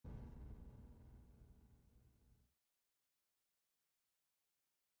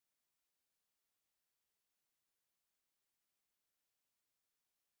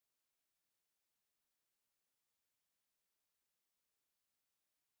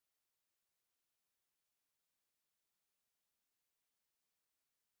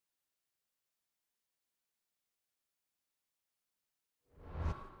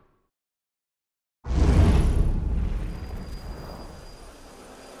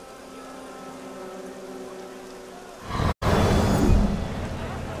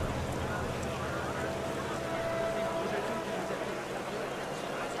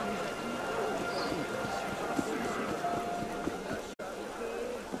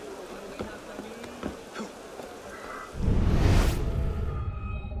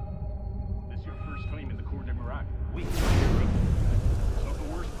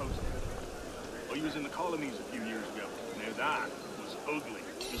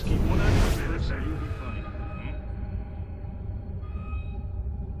You'll be fine.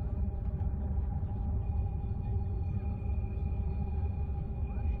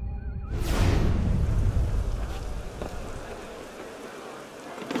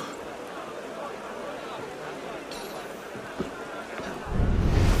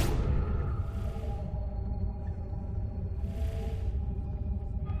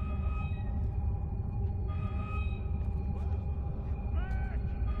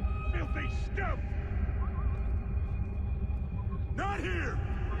 Filthy scum! Not here!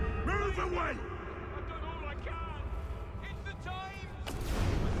 Move away! I've done all I can. It's the times.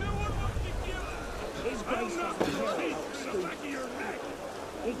 No one wants to kill us. His Grace I'll knock doesn't your care teeth about through the back of your neck!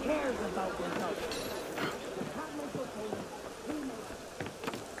 He cares about results. The Cardinal's opponent, he makes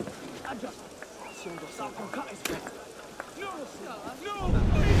adjust. Sold us out and cut his head. No,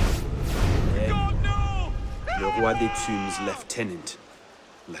 please. God, no! Le Roi des Thunes Lieutenant,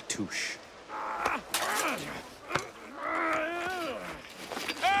 Latouche.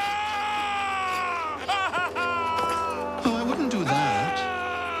 Oh, I wouldn't do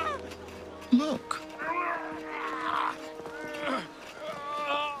that. Look.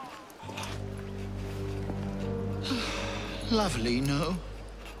 Lovely, no?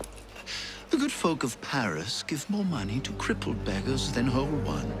 The good folk of Paris give more money to crippled beggars than whole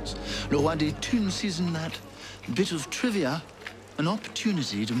ones. Le Roi des Thunes sees in that bit of trivia an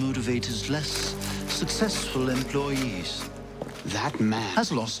opportunity to motivate his less successful employees. That man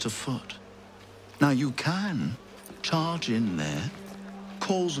Has lost a foot. Now you can charge in there,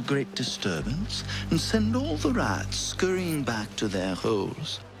 cause a great disturbance, and send all the rats scurrying back to their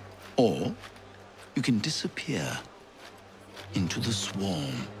holes. Or you can disappear into the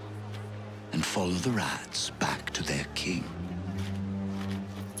swarm and follow the rats back to their king.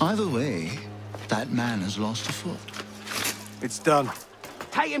 Either way, that man has lost a foot. It's done.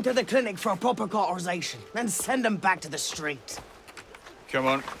 Take him to the clinic for a proper cauterization, then send him back to the street. Come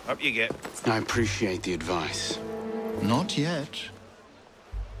on, up you get. I appreciate the advice. Not yet.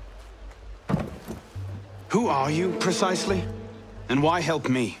 Who are you, precisely? And why help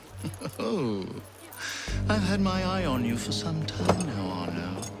me? Oh, I've had my eye on you for some time now,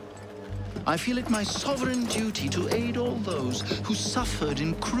 Arno. I feel it my sovereign duty to aid all those who suffered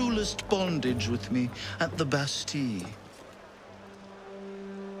in cruelest bondage with me at the Bastille.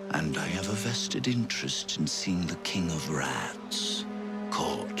 And I have a vested interest in seeing the King of Rats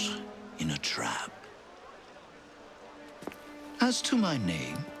caught in a trap. As to my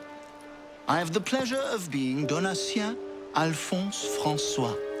name, I have the pleasure of being Donatien Alphonse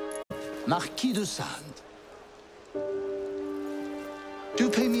François, Marquis de Sade. Do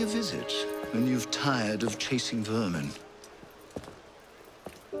pay me a visit when you've tired of chasing vermin.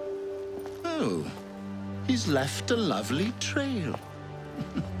 Oh, he's left a lovely trail.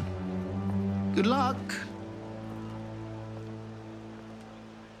 Good luck.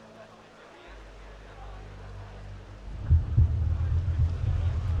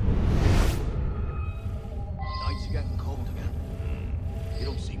 Nights are getting cold again. You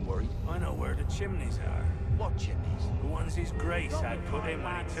don't seem worried. I know where the chimneys are. What chimneys? The ones his Grace had put in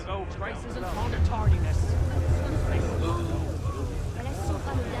when he took over. Grace isn't fond of tardiness.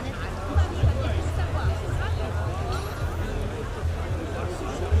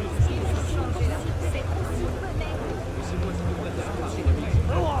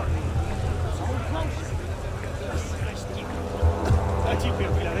 As-tu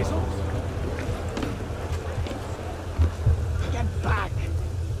perdu la raison? Get back!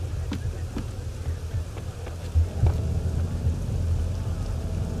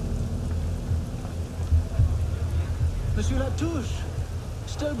 Monsieur Latouche,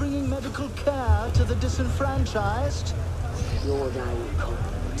 still bringing medical care to the disenfranchised? You're now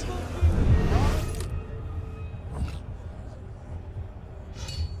company.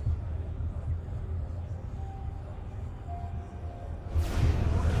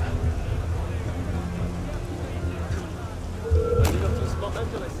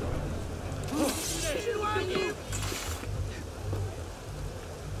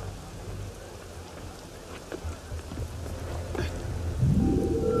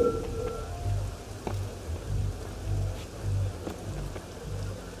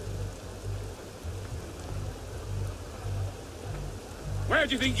 Where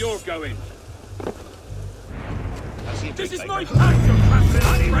do you think you're going? This is my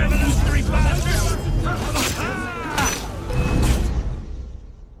passion, revolutionary bastard!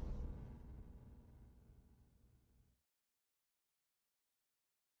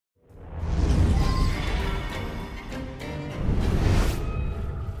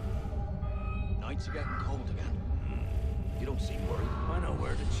 Nights are getting cold again. You don't seem worried. I know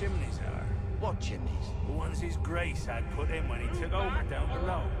where the chimneys are. What chimneys? The ones his grace had put in when he took over down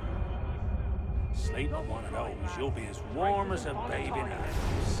below. Sleep on one of those, you'll be as warm as a babe in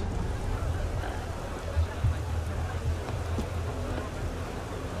arms.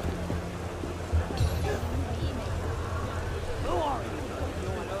 Who are you?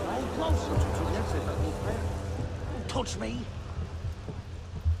 No closer. Don't touch me.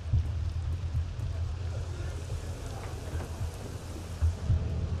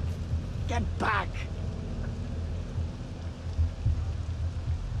 Get back!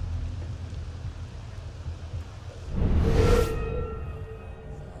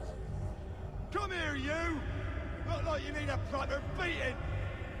 Come here, you! Look like you need a proper beating!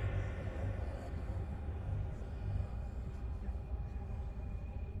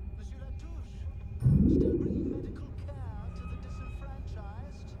 Monsieur Latouche, still bringing medical care to the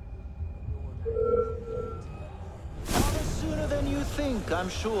disenfranchised? Rather sooner than you think, I'm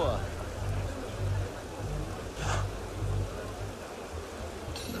sure.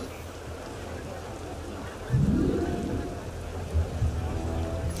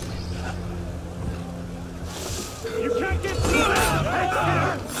 You can't get through it!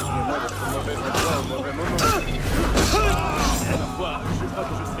 Je crois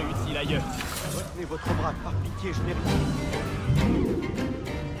que je serai utile ailleurs. Retenez votre bras, par pitié, je n'ai rien.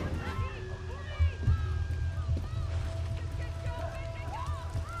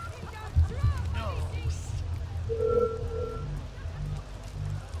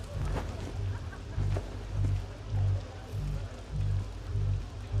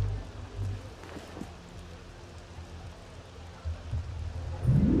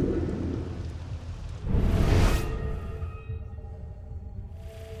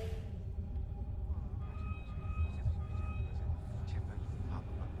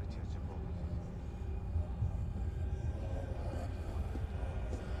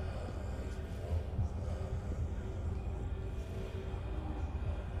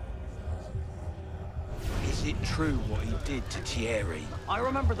 Is it true what he did to Thierry? I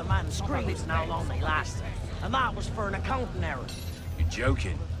remember the man screaming how long they lasted. And that was for an accounting error. You're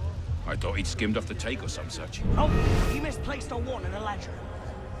joking. I thought he'd skimmed off the take or some such. Oh, he misplaced a 1 in a ledger.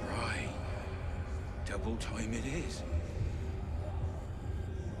 Right. Double time it is.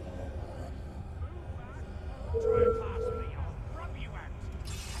 Try and pass me, I'll rub you out.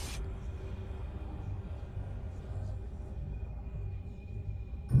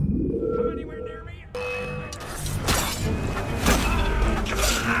 Come anywhere near me?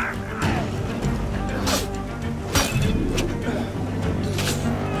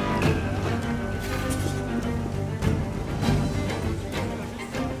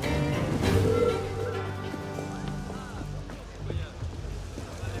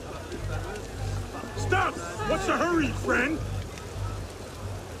 Stop! What's the hurry, friend?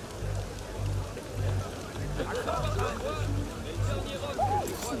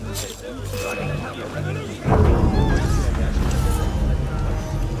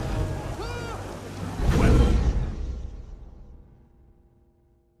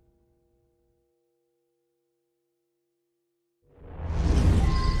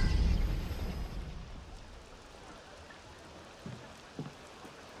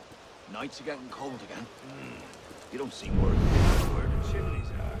 Nights are getting cold again. You don't seem worried where the chimneys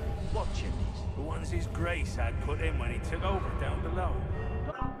are. What chimneys? The ones his grace had put in when he took over down below.